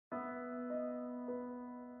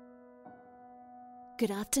Good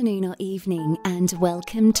afternoon or evening, and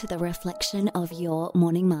welcome to the reflection of your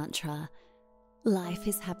morning mantra. Life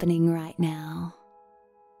is happening right now.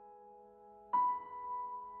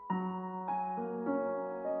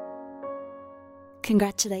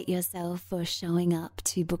 Congratulate yourself for showing up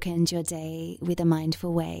to bookend your day with a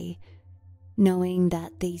mindful way, knowing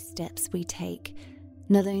that these steps we take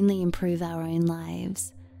not only improve our own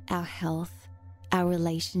lives, our health, our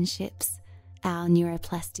relationships, our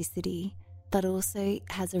neuroplasticity, but also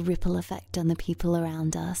has a ripple effect on the people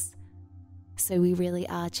around us. So we really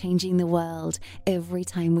are changing the world every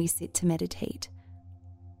time we sit to meditate.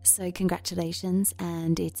 So congratulations,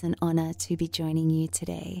 and it's an honor to be joining you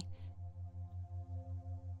today.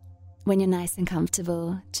 When you're nice and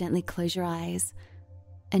comfortable, gently close your eyes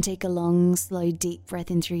and take a long, slow, deep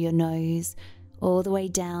breath in through your nose, all the way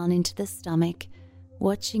down into the stomach,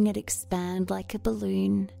 watching it expand like a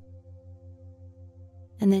balloon.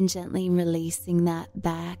 And then gently releasing that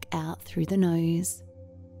back out through the nose.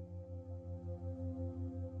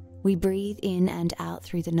 We breathe in and out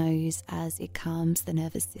through the nose as it calms the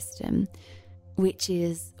nervous system, which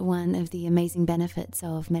is one of the amazing benefits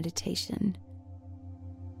of meditation.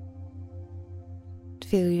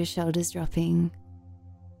 Feel your shoulders dropping,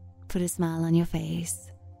 put a smile on your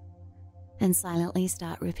face, and silently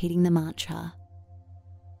start repeating the mantra.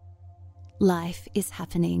 Life is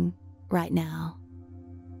happening right now.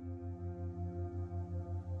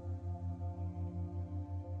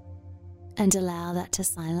 And allow that to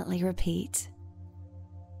silently repeat.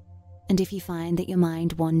 And if you find that your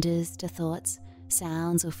mind wanders to thoughts,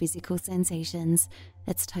 sounds, or physical sensations,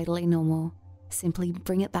 that's totally normal. Simply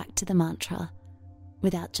bring it back to the mantra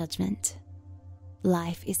without judgment.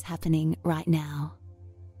 Life is happening right now.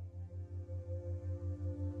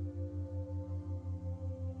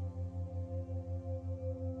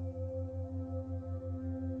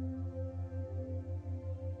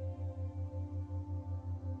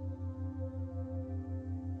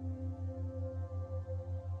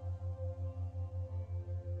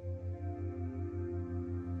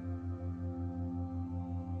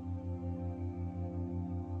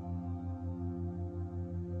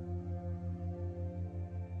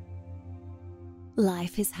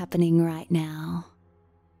 Life is happening right now.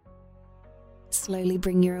 Slowly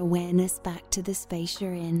bring your awareness back to the space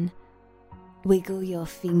you're in. Wiggle your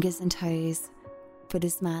fingers and toes. Put a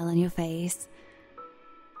smile on your face.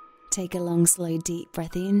 Take a long, slow, deep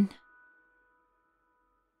breath in.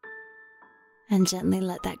 And gently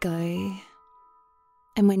let that go.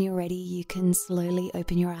 And when you're ready, you can slowly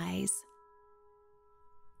open your eyes.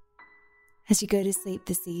 As you go to sleep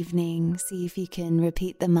this evening, see if you can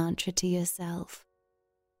repeat the mantra to yourself.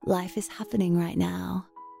 Life is happening right now.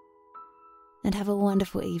 And have a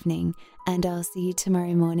wonderful evening, and I'll see you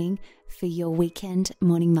tomorrow morning for your weekend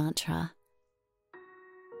morning mantra.